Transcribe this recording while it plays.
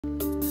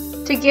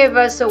To give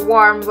us a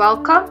warm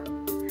welcome,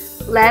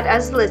 let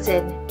us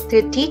listen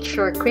to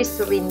Teacher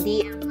Crystalline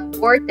D.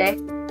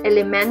 Laporte,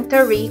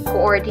 Elementary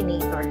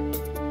Coordinator.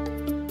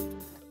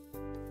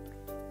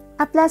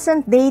 A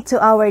pleasant day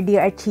to our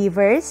dear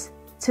achievers,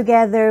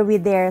 together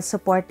with their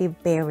supportive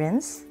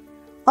parents.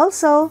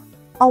 Also,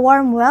 a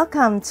warm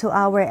welcome to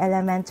our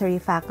elementary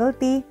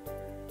faculty,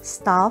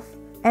 staff,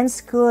 and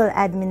school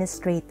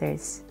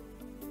administrators.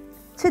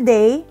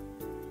 Today,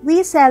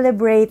 we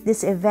celebrate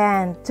this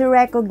event to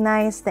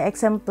recognize the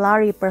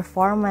exemplary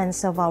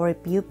performance of our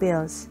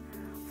pupils,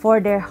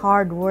 for their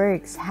hard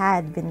works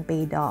had been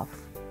paid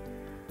off.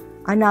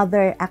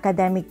 Another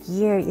academic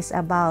year is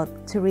about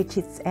to reach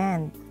its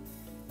end.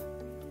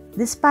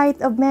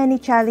 Despite of many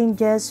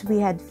challenges we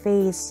had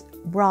faced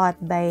brought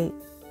by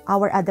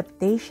our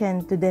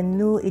adaptation to the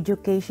new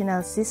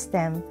educational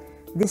system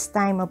this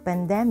time of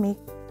pandemic,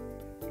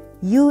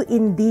 you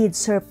indeed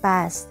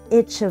surpassed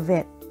each of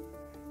it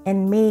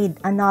and made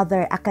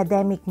another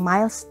academic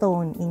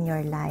milestone in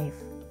your life.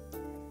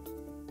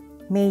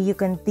 May you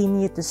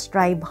continue to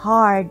strive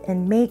hard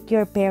and make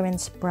your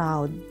parents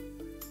proud.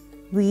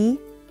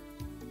 We,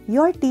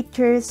 your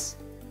teachers,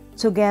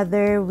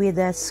 together with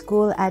the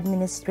school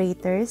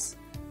administrators,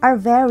 are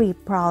very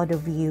proud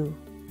of you.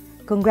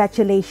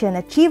 Congratulations,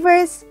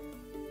 achievers,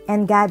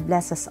 and God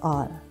bless us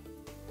all.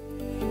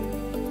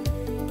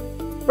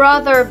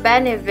 Brother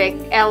Benevic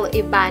L.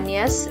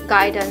 Ibanez,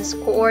 Guidance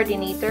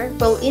Coordinator,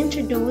 will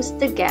introduce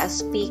the guest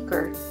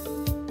speaker.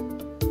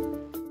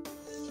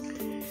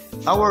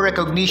 Our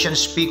recognition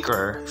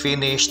speaker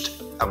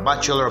finished a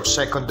Bachelor of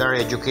Secondary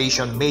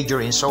Education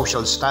major in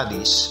Social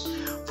Studies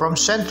from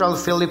Central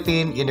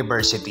Philippine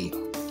University.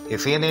 He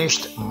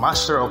finished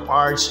Master of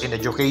Arts in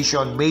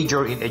Education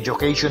major in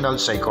Educational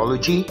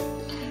Psychology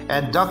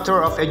and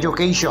Doctor of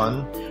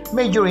Education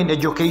major in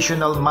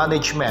Educational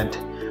Management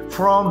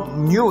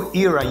from New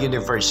Era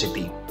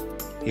University.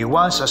 He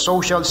was a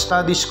Social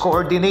Studies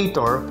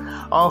Coordinator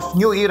of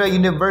New Era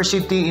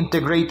University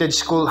Integrated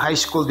School High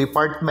School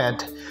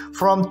Department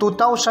from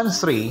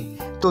 2003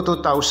 to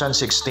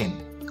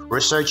 2016,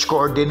 Research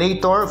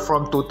Coordinator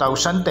from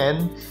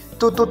 2010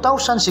 to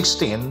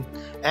 2016,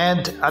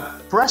 and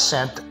at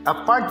present a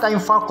part-time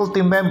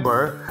faculty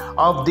member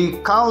of the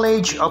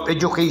College of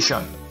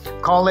Education,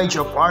 College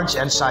of Arts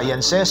and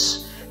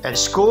Sciences, and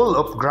School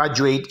of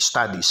Graduate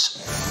Studies.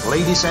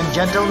 Ladies and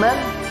gentlemen,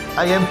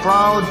 I am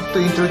proud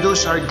to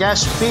introduce our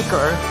guest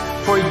speaker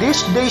for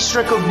this day's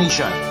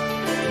recognition,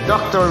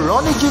 Dr.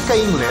 Ronnie G.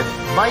 Cainglet,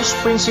 Vice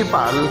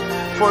Principal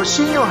for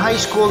Senior High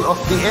School of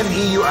the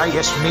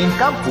NEUIS Main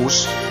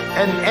Campus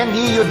and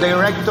NEU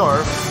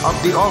Director of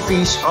the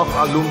Office of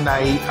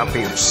Alumni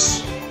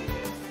Affairs.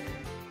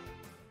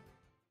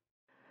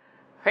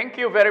 Thank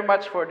you very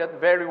much for that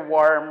very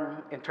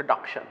warm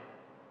introduction.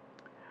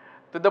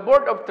 To the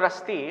Board of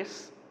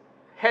Trustees,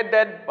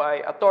 headed by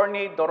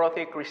Attorney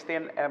Dorothy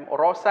Christine M.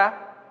 Orosa,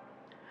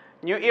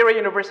 New Era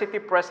University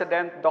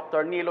President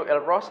Dr. Nilo L.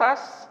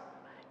 Rosas,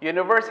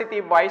 University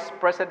Vice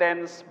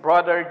Presidents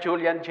Brother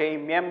Julian J.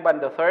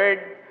 Miemban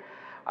III,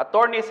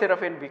 Attorney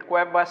Serafin V.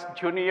 Cuevas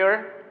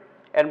Jr.,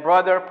 and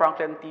Brother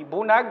Franklin T.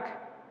 Bunag,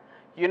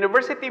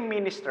 University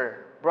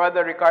Minister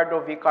Brother Ricardo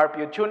V.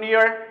 Carpio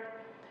Jr.,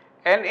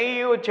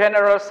 NAU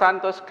General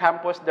Santos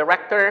Campus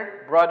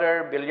Director,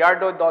 Brother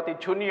Bilyardo Dotti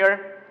Jr.,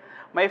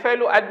 my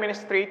fellow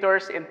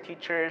administrators and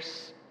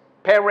teachers,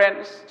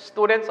 parents,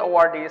 students,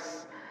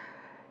 awardees,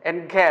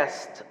 and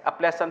guests, a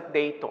pleasant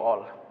day to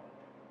all.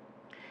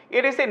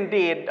 It is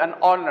indeed an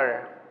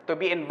honor to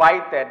be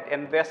invited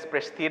in this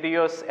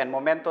prestigious and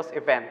momentous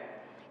event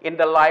in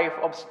the life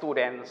of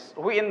students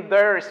who in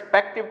their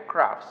respective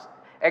crafts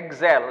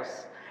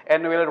excels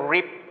and will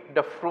reap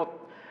the fruit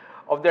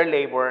of their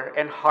labor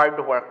and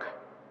hard work,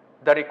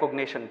 the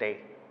Recognition Day.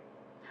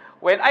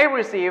 When I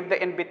received the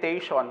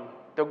invitation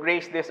to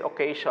grace this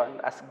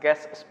occasion as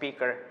guest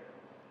speaker,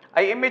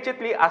 I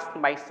immediately asked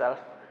myself,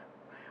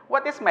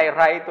 what is my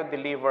right to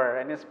deliver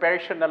an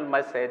inspirational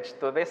message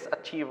to these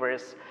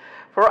achievers?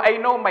 For I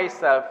know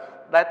myself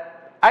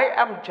that I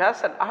am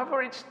just an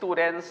average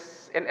student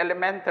in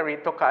elementary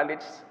to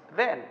college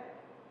then.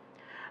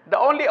 The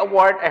only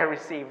award I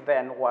received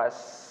then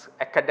was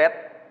a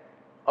Cadet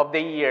of the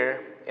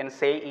Year in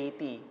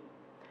SAET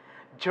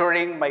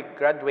during my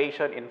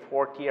graduation in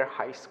fourth year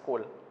high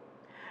school.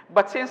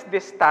 But since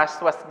this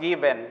task was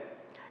given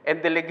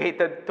and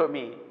delegated to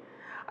me,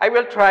 I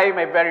will try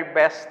my very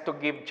best to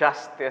give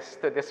justice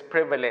to this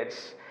privilege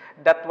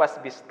that was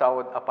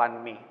bestowed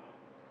upon me.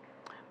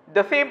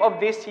 The theme of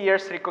this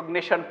year's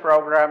recognition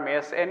program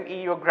is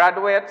NEU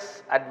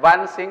Graduates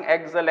Advancing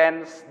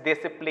Excellence,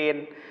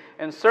 Discipline,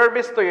 and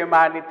Service to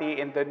Humanity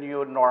in the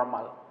New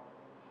Normal.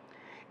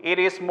 It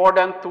is more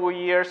than 2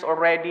 years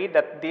already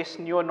that this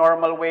new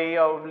normal way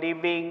of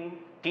living,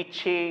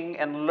 teaching,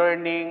 and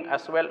learning,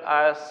 as well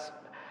as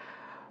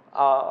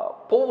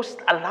pose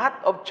a lot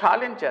of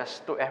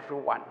challenges to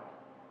everyone.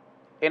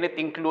 And it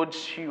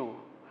includes you,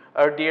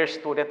 our dear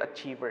student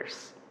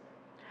achievers.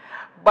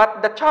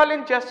 But the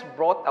challenges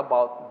brought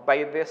about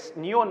by this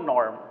new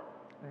norm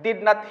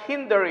did not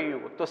hinder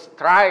you to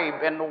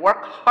strive and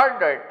work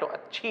harder to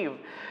achieve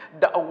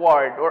the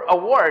award or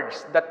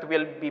awards that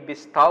will be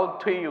bestowed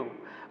to you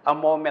a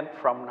moment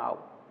from now.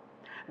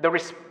 The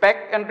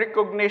respect and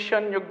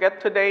recognition you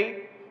get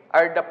today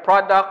are the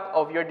product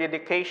of your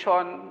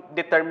dedication,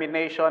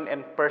 determination,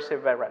 and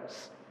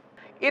perseverance.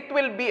 It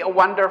will be a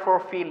wonderful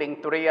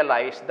feeling to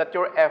realize that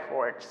your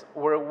efforts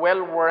were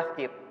well worth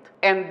it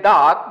and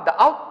that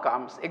the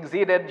outcomes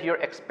exceeded your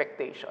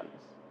expectations.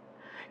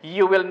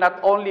 You will not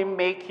only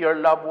make your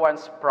loved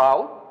ones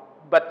proud,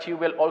 but you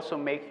will also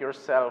make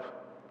yourself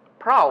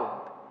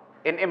proud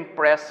and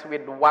impressed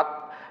with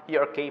what you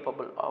are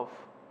capable of.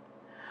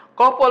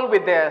 Coupled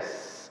with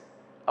these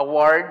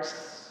awards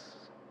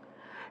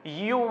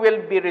you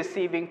will be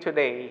receiving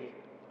today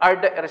are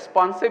the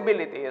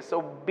responsibilities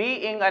of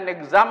being an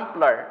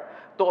exemplar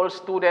to all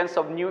students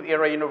of New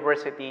Era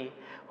University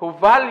who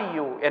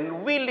value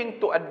and willing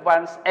to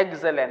advance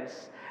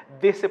excellence,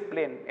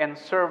 discipline, and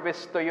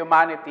service to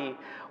humanity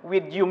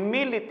with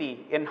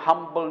humility and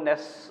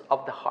humbleness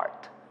of the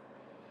heart.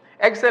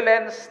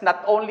 Excellence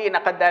not only in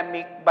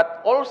academic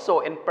but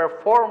also in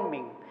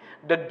performing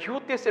the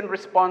duties and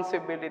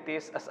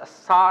responsibilities as a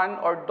son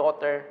or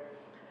daughter,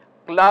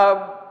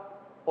 club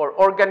or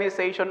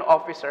organization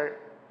officer,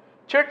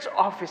 church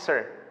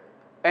officer,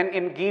 and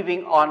in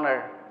giving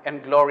honor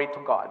and glory to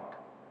God.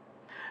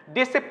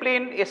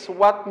 Discipline is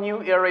what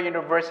New Era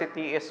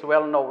University is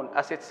well known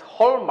as its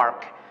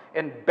hallmark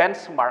and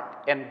benchmark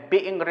and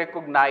being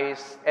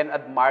recognized and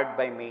admired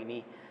by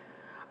many.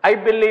 I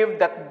believe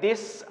that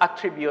this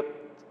attribute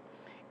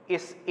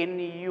is in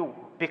you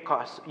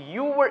because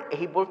you were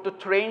able to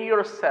train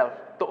yourself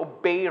to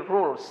obey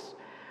rules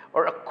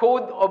or a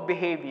code of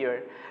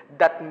behavior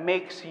that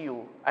makes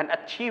you an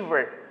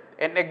achiever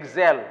and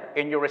excel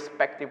in your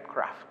respective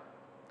craft.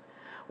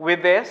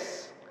 With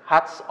this,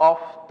 hats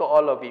off to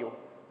all of you.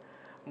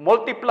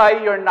 Multiply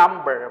your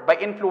number by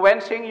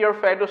influencing your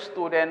fellow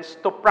students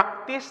to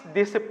practice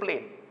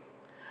discipline.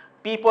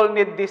 People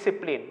need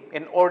discipline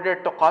in order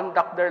to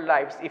conduct their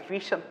lives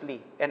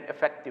efficiently and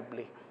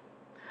effectively.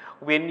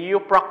 When you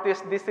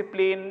practice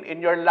discipline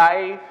in your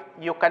life,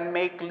 you can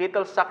make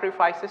little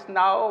sacrifices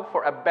now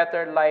for a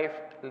better life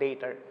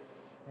later.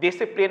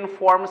 Discipline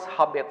forms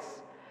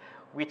habits,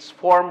 which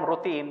form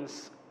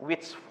routines,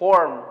 which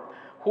form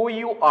who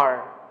you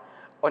are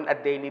on a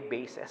daily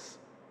basis.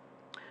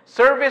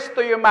 Service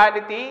to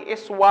humanity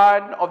is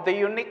one of the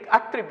unique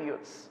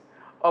attributes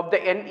of the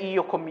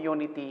NEU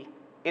community.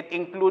 It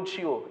includes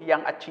you,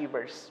 young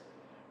achievers.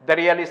 The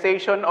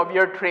realization of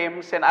your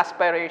dreams and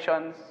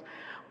aspirations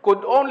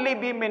could only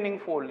be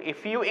meaningful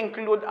if you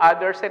include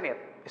others in it,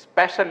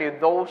 especially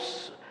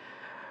those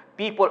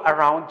people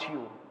around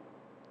you,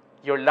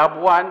 your loved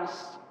ones,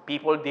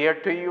 people dear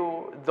to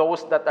you,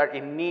 those that are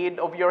in need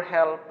of your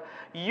help.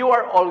 You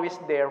are always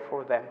there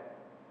for them.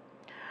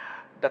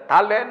 The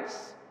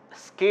talents,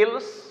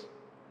 skills,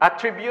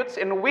 attributes,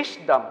 and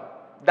wisdom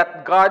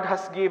that God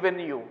has given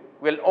you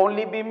will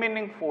only be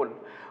meaningful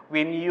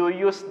when you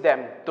use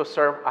them to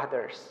serve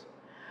others.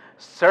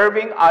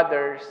 Serving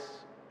others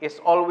is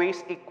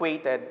always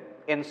equated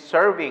in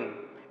serving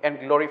and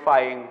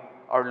glorifying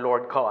our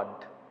Lord God.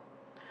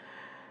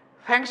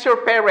 Thanks your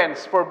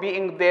parents for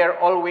being there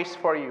always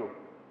for you.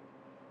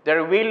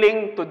 They're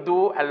willing to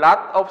do a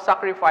lot of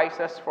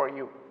sacrifices for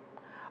you.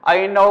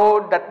 I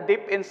know that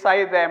deep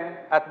inside them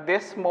at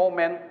this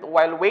moment,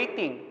 while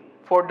waiting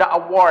for the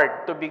award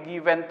to be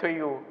given to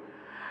you,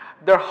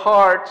 their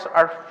hearts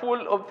are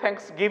full of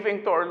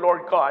thanksgiving to our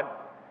Lord God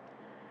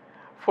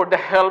for the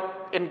help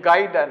and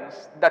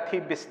guidance that He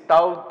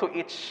bestowed to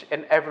each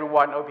and every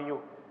one of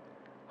you.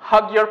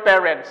 Hug your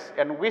parents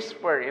and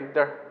whisper in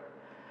their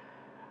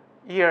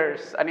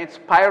ears an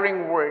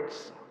inspiring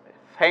words.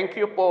 Thank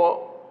you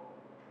po,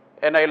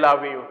 and I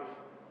love you.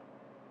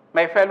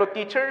 My fellow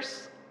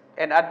teachers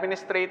and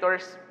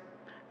administrators,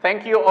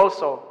 thank you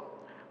also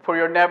for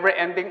your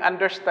never-ending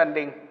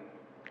understanding,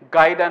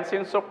 guidance,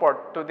 and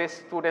support to these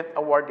student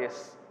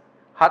awardees.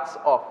 Hats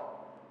off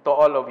to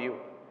all of you.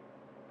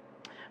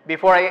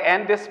 Before I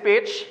end this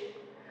speech,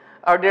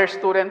 our dear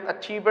student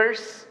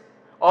achievers,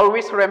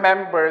 always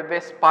remember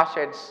this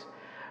passage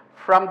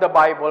from the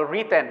Bible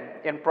written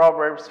in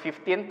Proverbs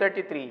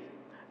 15:33,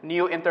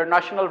 New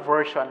International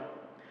Version.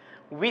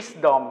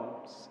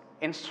 Wisdom's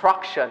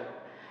instruction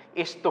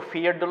is to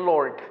fear the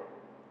Lord,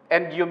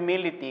 and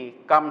humility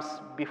comes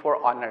before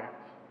honor.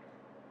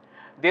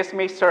 This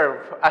may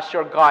serve as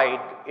your guide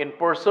in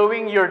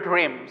pursuing your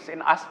dreams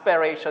and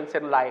aspirations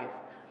in life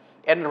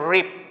and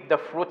reap the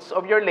fruits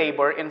of your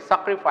labor and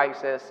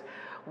sacrifices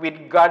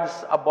with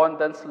God's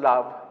abundant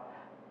love,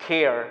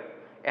 care,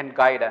 and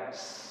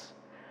guidance.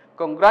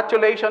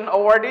 Congratulations,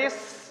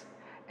 awardees,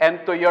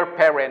 and to your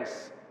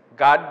parents.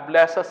 God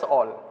bless us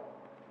all.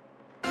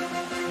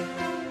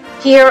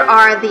 Here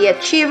are the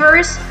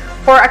achievers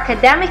for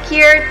academic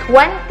year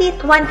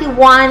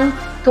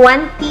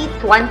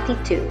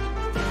 2021-2022.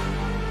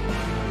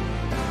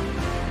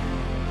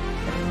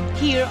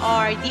 Here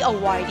are the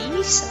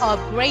awardees of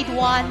Grade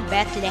 1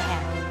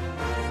 Bethlehem.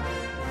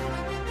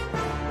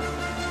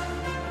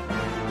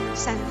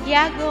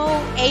 Santiago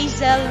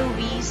Azel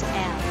Luis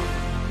L.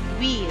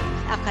 with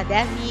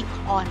Academic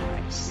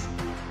Honors.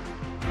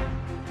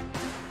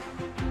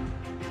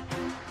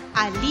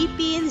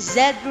 Alipin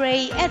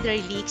Zedray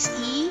Ederlix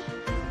E.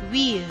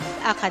 with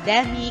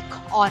Academic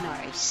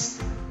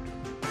Honors.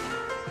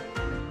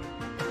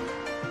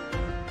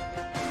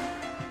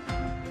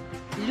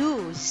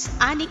 Luz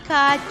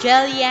Anika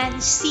Jelian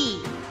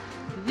C.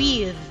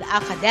 with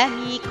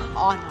Academic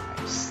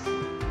Honors.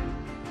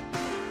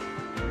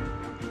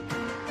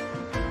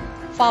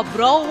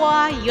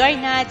 Fabroa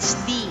Yarnats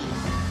D.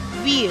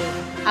 with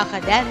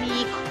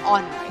Academic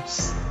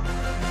Honors.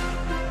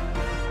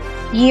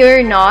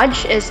 Year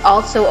Nudge is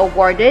also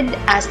awarded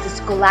as the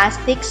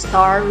Scholastic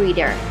Star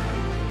Reader.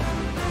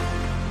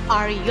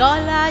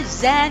 Ariola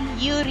Zen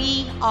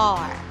Yuri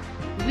R.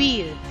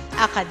 with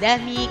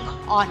Academic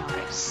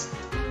Honors.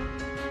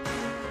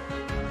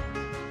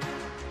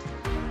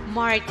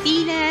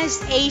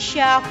 Martinez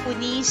Asia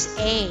Funis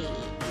A.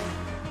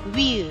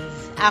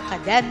 with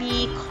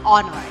Academic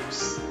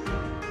Honors.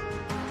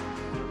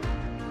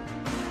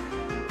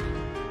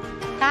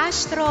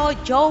 Castro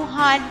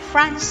Johan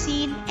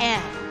Francine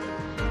M.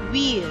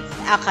 with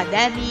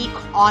Academic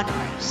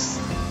Honors.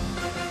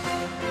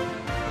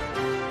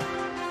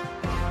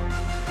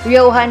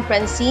 Johan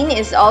Francine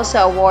is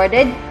also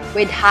awarded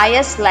with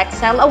highest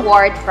Lexile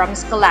Award from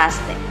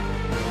Scholastic.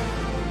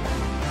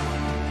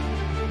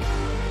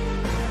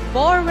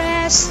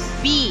 Boris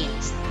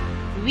Beans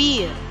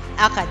with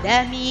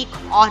Academic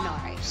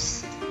Honors.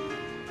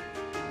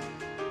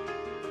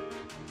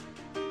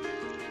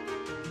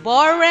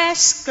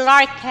 Boris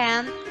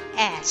Clarkent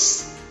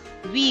S.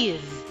 with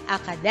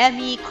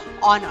Academic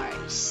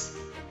Honors.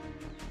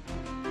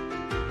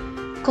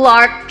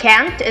 Clark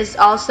Kent is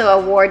also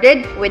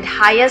awarded with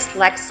highest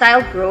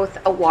Lexile Growth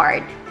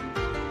Award.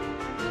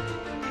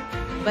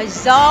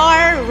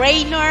 Bazar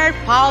Raynor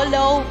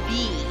Paulo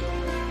B.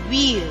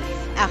 with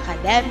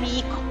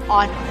Academic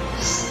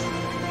Honors.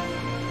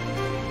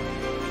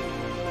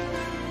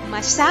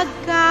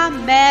 Masagka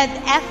Med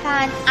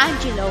Ethan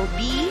Angelo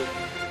B.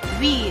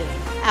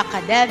 with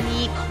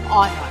Academic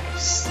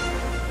Honors.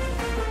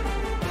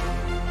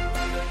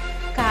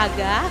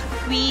 Kaga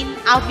Queen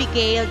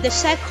Abigail II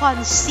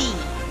C.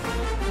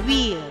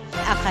 with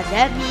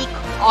Academic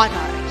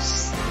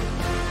Honors.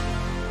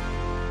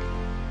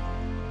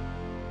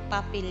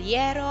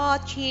 Papiliero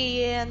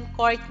Chien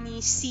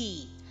Courtney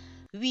C.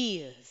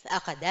 with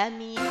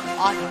Academic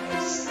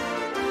Honors.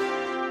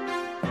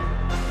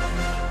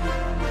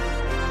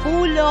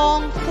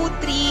 Pulong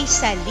Putri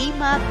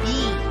Salima B.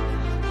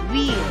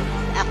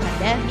 with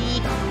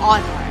Academic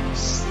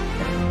Honors.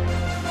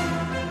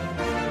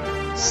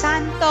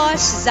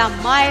 Santos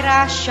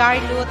Zamaira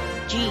Charlotte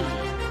G.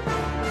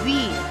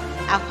 with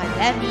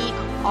Academic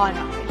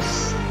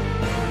Honors.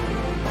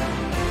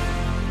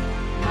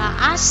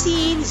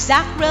 Maasin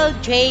Zackrel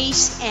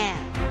Jace M.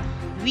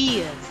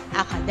 with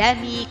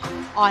Academic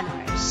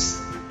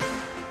Honors.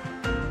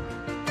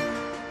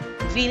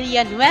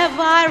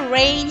 Villanueva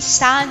Rain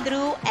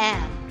Sandro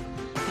M.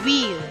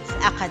 with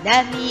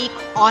Academic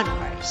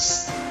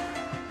Honors.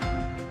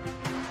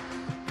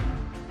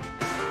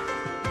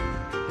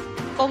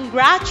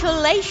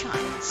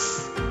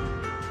 Congratulations!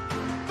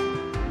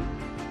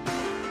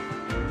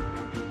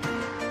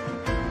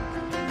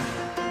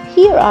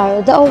 Here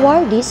are the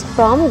awardees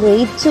from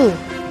Grade 2.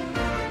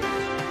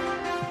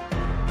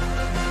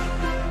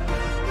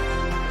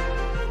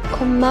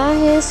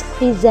 Comahes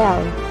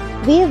Rizal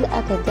with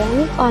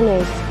Academic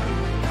Honors.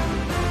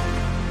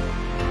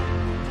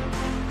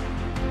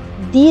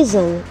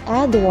 Dizon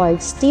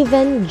Edward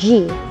Stephen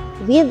G.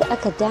 with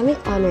Academic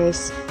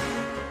Honors.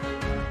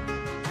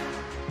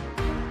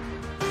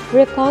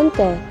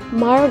 Reconte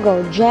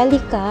Margot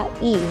Jellica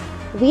E.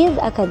 with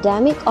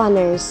Academic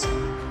Honors.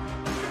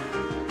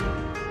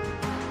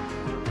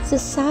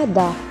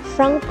 Susada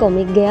Franco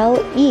Miguel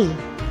E.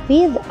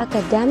 with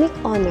Academic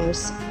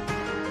Honors.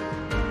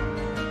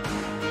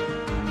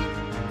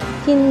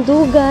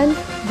 Hindugan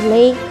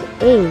Blake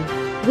A.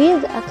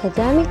 with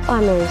Academic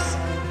Honors.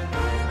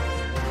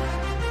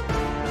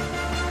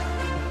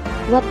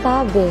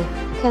 Watabe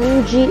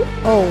Kenji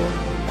O.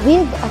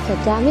 with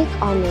Academic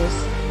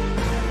Honors.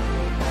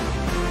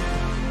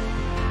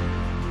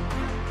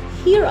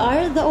 Here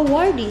are the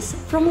awardees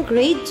from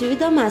Grade 2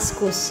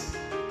 Damascus.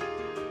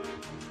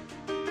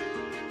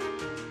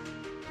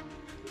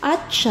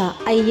 Acha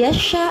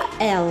Ayesha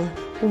L.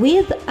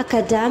 with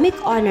Academic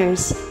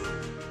Honors.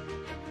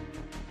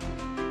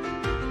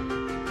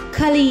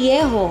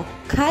 Caliejo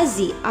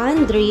Kazi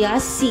Andrea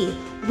C.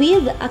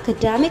 with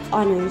Academic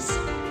Honors.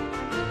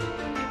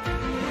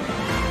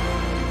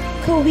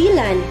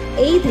 Kawilan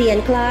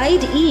Adrian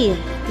Clyde E.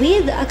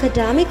 with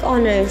Academic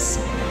Honors.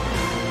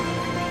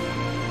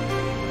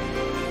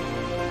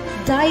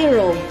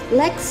 Dairo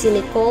Lexi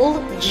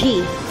Nicole G.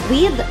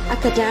 with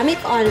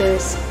Academic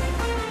Honors.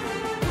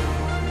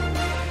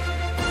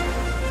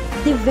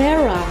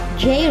 Divera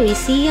J.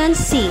 Rician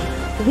C.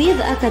 with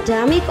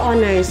Academic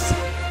Honors.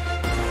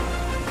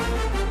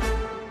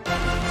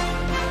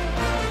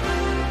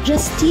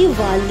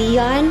 Justiva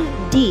Lian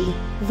D.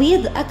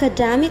 with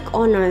Academic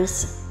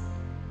Honors.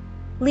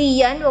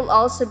 Lian will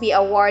also be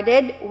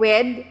awarded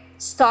with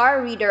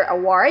Star Reader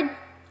Award,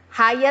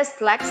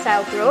 Highest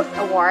Lexile Growth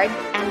Award,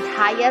 and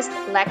Highest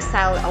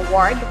Lexile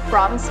Award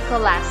from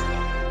Scholastic.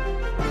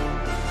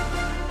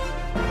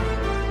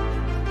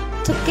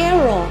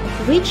 Tokero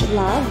Rich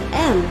Love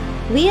M.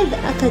 with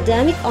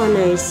Academic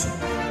Honors.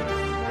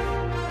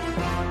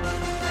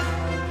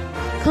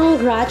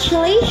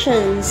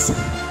 Congratulations!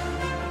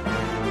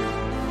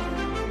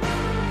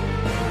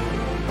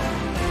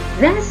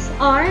 These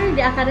are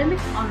the academic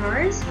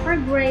honors for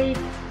grade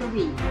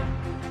 3.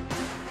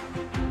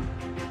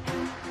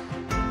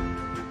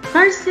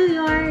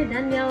 Carcelior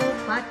Daniel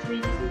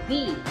Patrick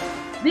V.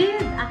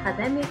 with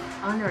academic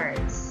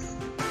honors.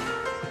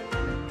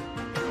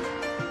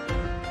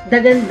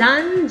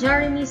 Dagandan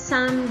Jeremy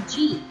Sam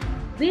G.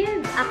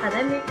 with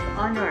academic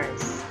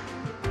honors.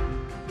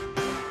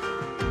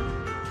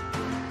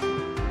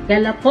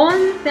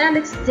 Galapon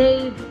Felix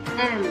Dave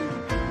M.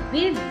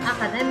 with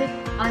academic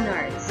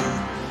honors.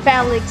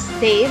 Felix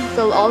Dave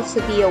will also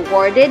be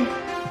awarded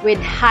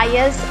with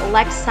Highest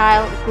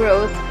Lexile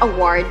Growth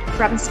Award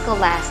from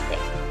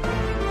Scholastic.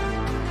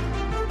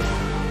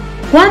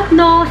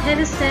 Quatno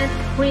Hedeseth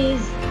Chris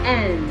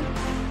N.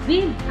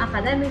 with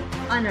academic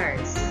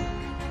honors.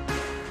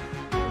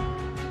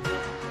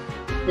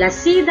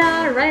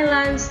 Lasida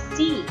Rylance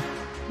T.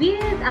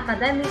 with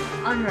academic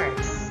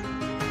honors.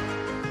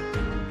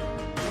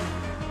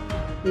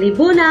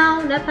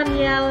 Libunao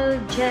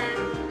Nathaniel Jeff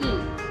E.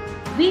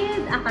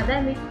 with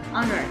academic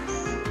honors.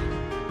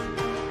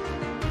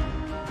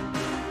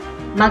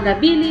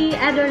 Magabili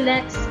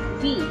Ederlex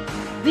V.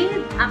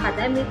 with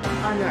academic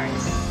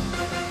honors.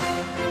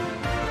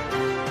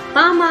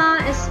 Pama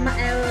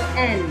Ismael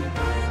N.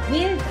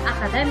 with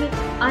academic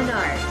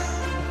honors.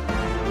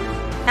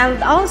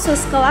 And also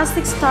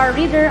Scholastic Star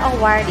Reader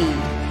awardee.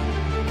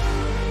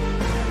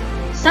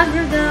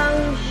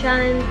 Sagragang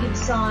Sean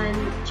Gibson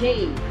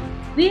J.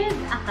 with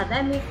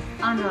academic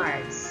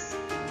honors.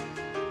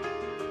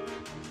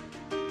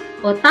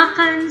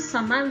 Otakan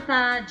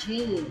Samantha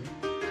Jane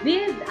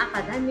with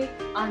academic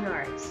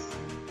honors.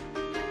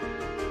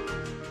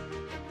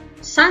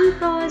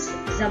 Santos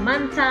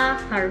Samantha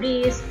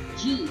Caris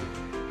G.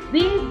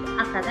 with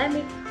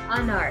academic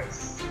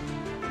honors.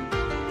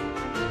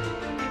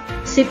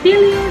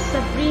 Cipilio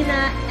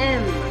Sabrina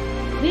M.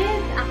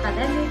 with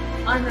academic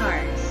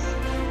honors.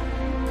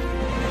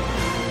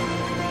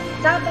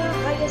 Saba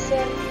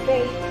Kayasen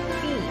Faith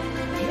P.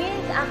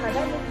 with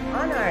academic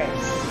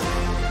honors.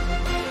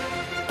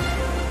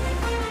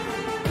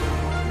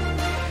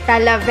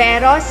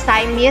 Talavero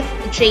Simith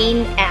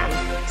Jane M.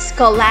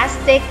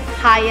 Scholastic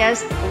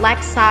Highest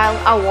Lexile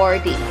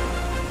Awardee.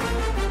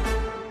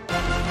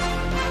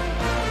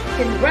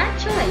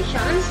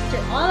 Congratulations to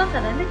all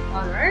academic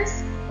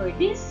honors for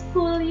this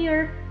school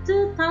year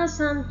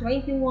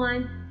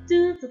 2021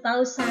 to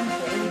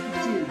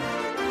 2022.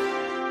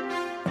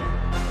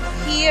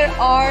 Here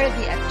are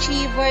the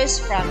achievers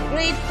from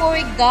grade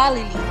 4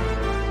 Galilee.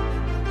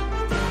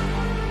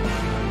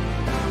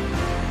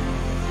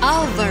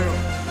 Alvaro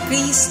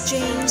Chris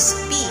James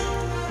P.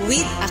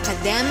 with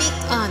academic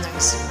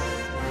honors.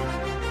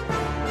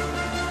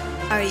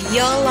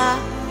 Ariola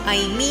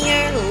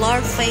Aimir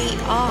Lorfay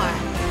R.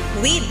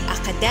 with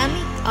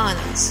academic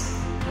honors.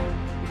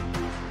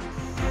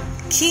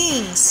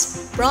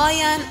 Kings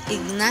Brian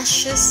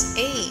Ignatius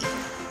A.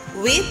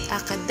 with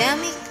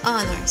academic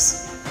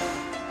honors.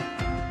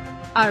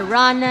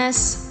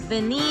 Aranas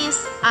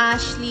Venice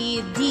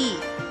Ashley D.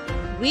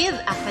 with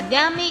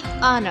academic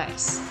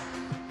honors.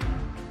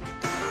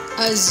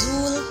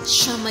 Azul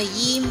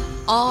Shamayim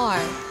R.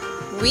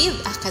 with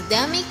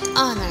academic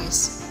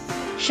honors.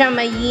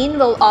 Shamayin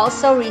will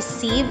also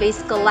receive a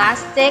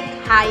Scholastic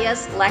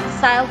Highest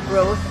Lexile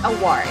Growth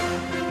Award.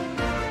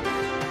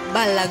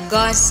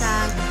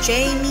 Balagosa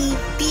Jamie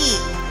P.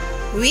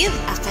 with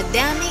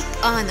academic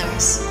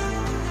honors.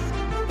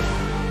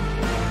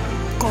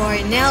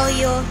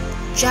 Cornelio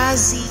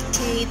Jazzy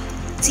Kate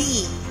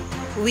T.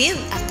 with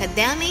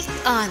academic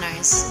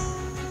honors.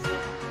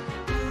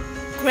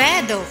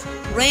 Credo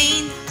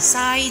Rain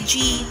Sai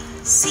G.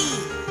 C.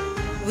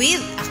 with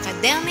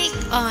academic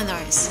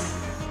honors.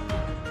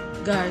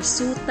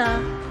 Garsuta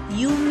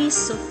Yumi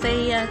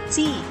Sofia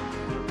T.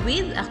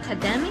 with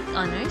academic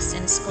honors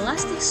and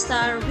Scholastic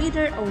Star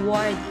Reader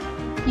awardee.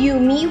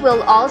 Yumi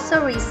will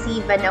also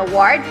receive an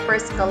award for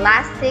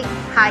Scholastic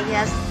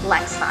Highest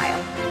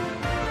Lexile.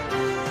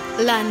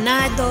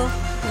 Lanado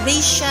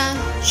Risha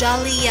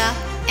Jalia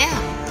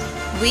M.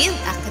 with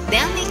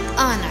academic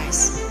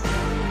honors.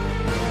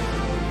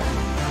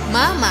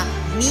 Mama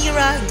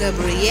Mira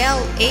Gabrielle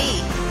A.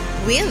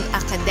 with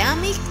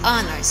academic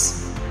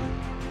honors.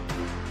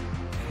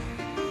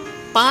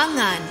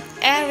 Pangan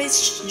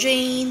Erich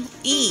Jane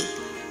E.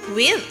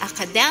 with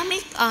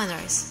academic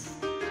honors.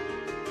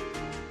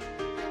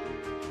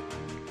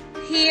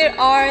 Here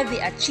are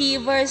the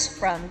achievers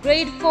from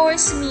grade 4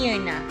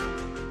 Smyrna.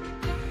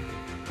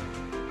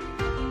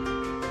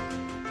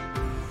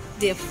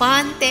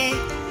 Defante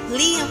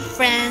Liam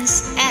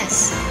France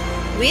S.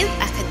 with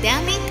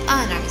Academic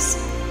Honors.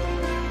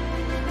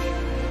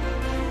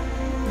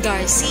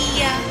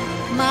 Garcia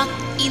Mac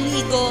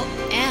Inigo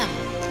M.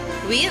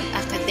 with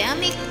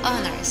Academic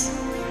Honors.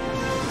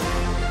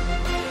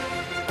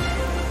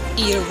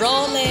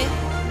 Irole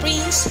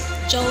Prince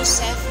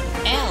Joseph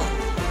L.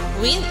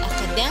 with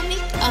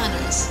Academic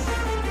Honors.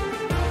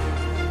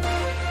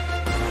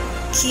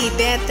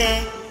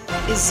 Kibete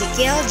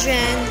Ezekiel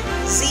Jen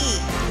Z.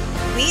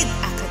 with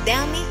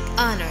Academic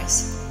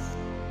Honors.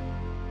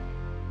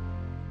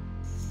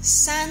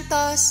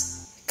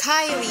 Santos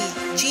Kyrie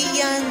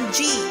Gian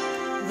G.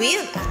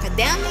 with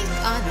Academic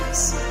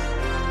Honors.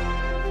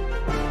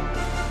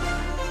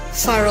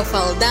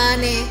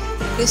 Farofaldane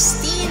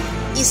Christine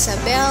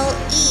Isabel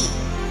E.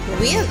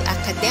 with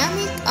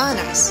Academic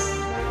Honors.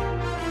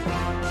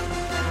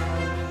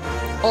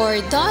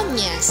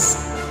 Ordonez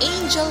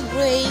Angel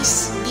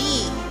Grace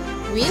B.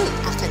 with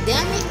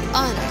Academic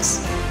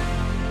Honors.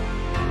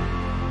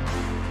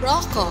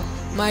 Rocco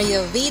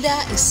Maria Vida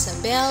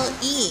Isabel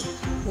E.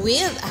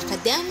 with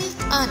Academic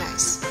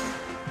Honors.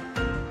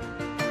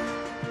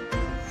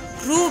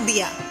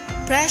 Rubia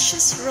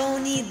Precious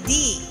Roni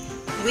D.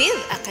 with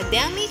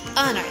Academic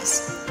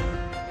Honors.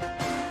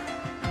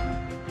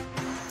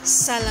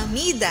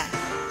 Salamida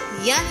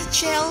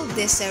Yanichel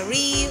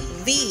Desiree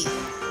V.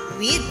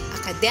 with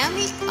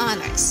Academic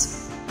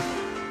Honors.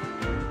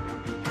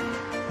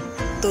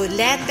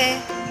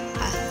 Tulete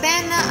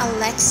Athena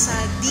Alexa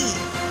D.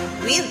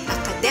 with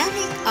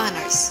Academic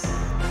Honors.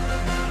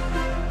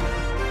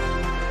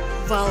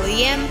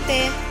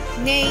 Valiente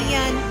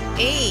Nayan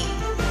A.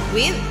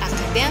 with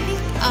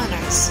Academic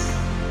Honors.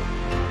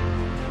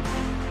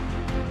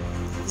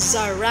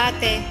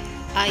 Zarate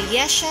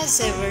Ayesha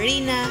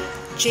Severina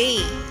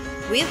J.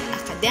 with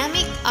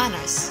Academic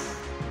Honors.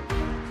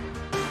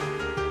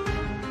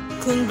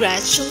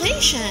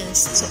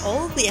 Congratulations to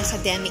all the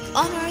academic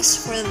honors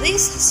for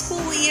this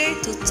school year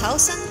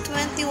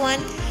 2021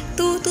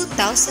 to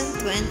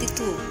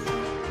 2022.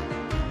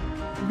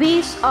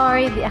 These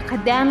are the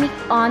academic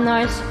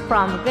honors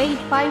from Grade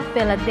 5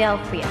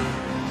 Philadelphia.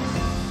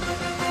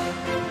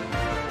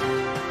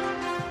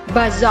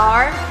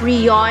 Bazar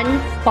Rion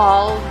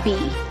Paul B.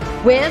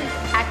 with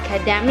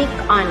Academic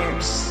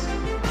Honors.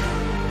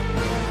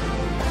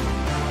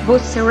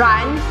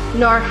 Busran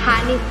Nor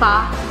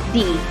Hanifa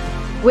D.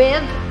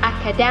 with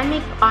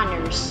Academic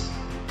Honors.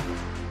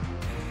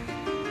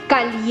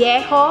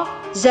 Callejo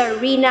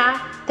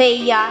Zarina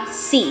Thea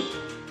C.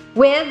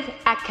 with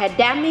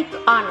Academic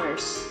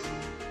Honors.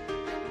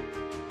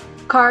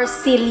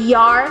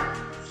 Carciliar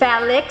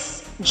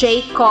Felix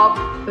Jacob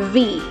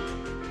V.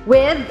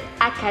 with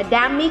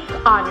Academic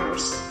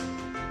Honors.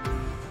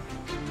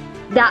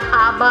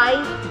 Daabay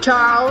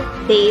Jarl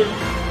Dave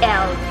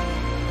L.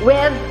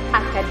 with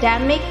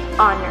Academic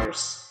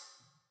Honors.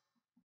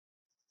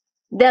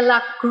 De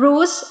la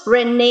Cruz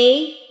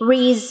Rene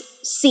Rees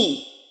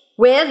C.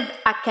 with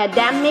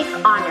Academic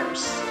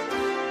Honors.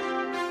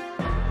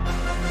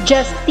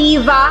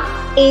 Justiva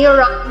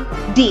Aaron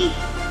D.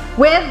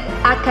 with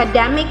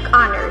Academic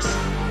Honors.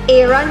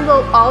 Aaron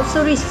will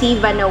also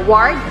receive an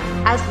award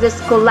as the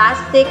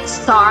Scholastic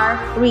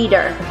Star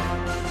Reader.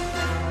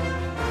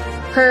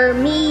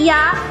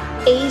 Hermia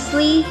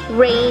Aisley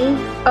Rain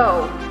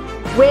O.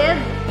 with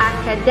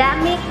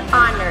Academic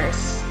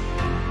Honors.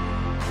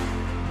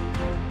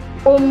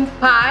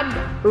 Umpad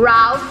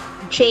Ralph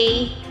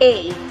J.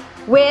 A.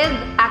 with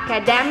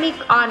Academic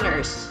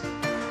Honors.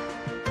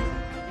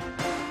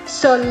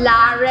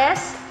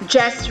 Solares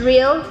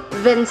Jezreel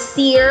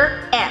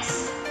Vincier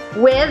S.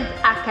 with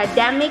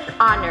Academic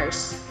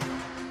Honors.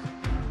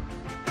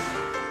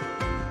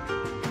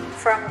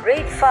 From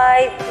Grade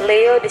 5,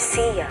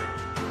 Laodicea.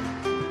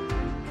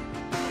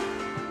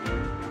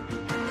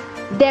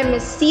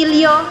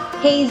 Demicilio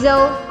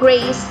Hazel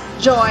Grace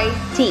Joy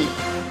T.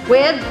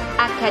 with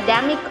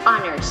Academic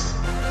Honors.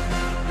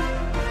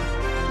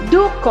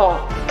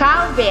 Duco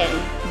Calvin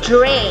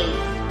Dre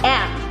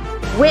M.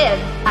 with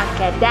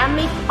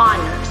Academic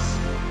Honors.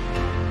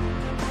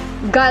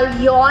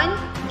 Galion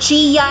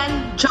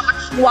Gian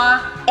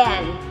Joshua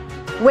N.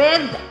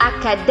 with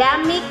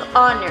Academic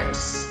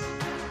Honors.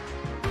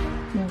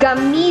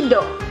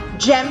 Gamido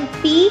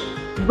Jempi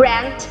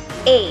Brent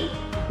A.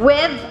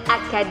 with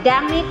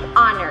Academic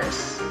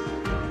Honors.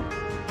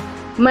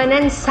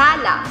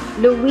 Manansala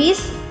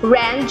Luis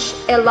Range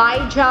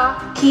Elijah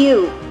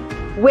Q.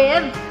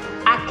 with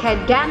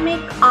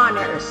Academic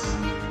Honors.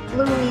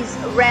 Luis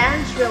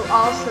Range will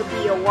also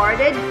be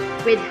awarded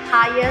with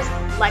highest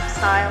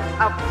Lexile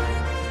award.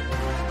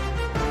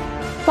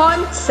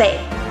 Ponce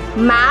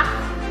Mac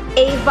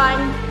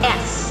Avon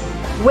S.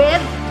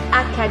 with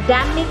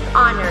Academic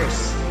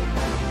Honors.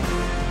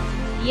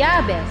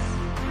 Yabes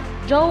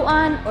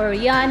Joanne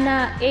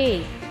Oriana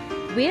A.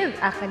 with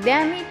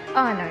Academic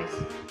Honors.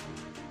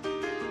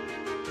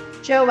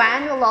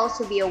 Joanne will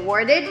also be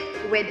awarded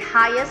with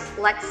highest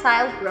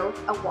Lexile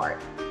Growth Award.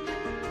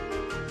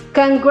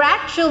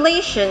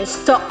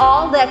 Congratulations to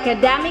all the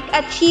academic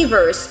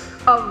achievers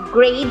of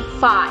Grade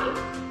 5.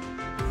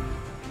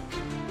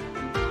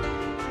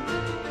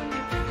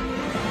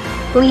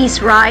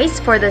 Please rise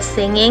for the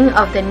singing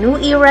of the New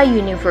Era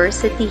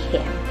University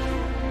hymn.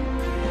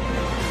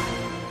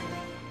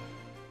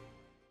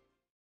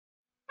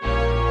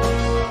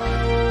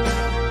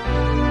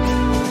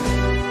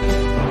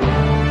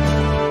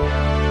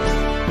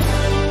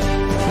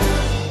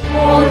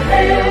 All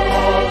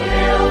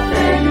hail,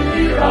 thank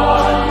you,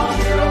 God,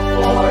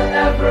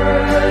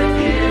 forever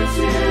dear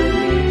to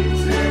me.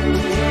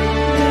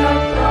 We are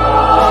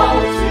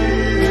proud to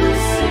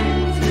sing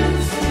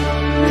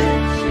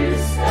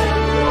riches and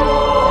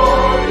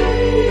glory.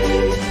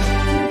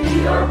 To be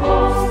our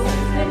host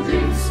and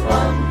dreams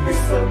from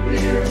crystal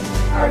clear,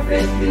 our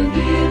faith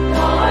beneath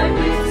thy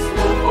wings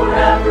will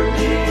forever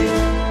be.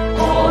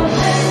 All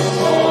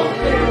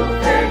hail,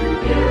 thank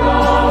you,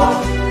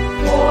 God,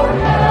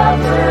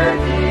 forever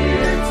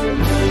dear to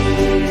me.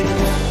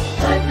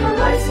 Like the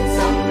rising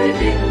sun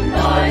within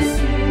thy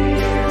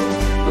seal,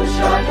 will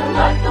shine and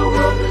light the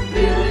world with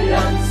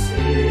brilliant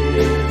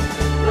zeal.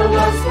 The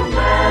Lord's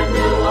command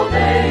will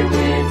obey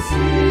with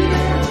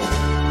zeal.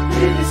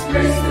 We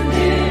disgrace to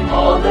him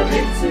all the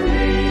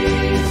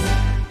victories.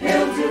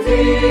 Hail to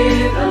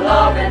thee, the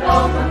love and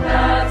all compassion.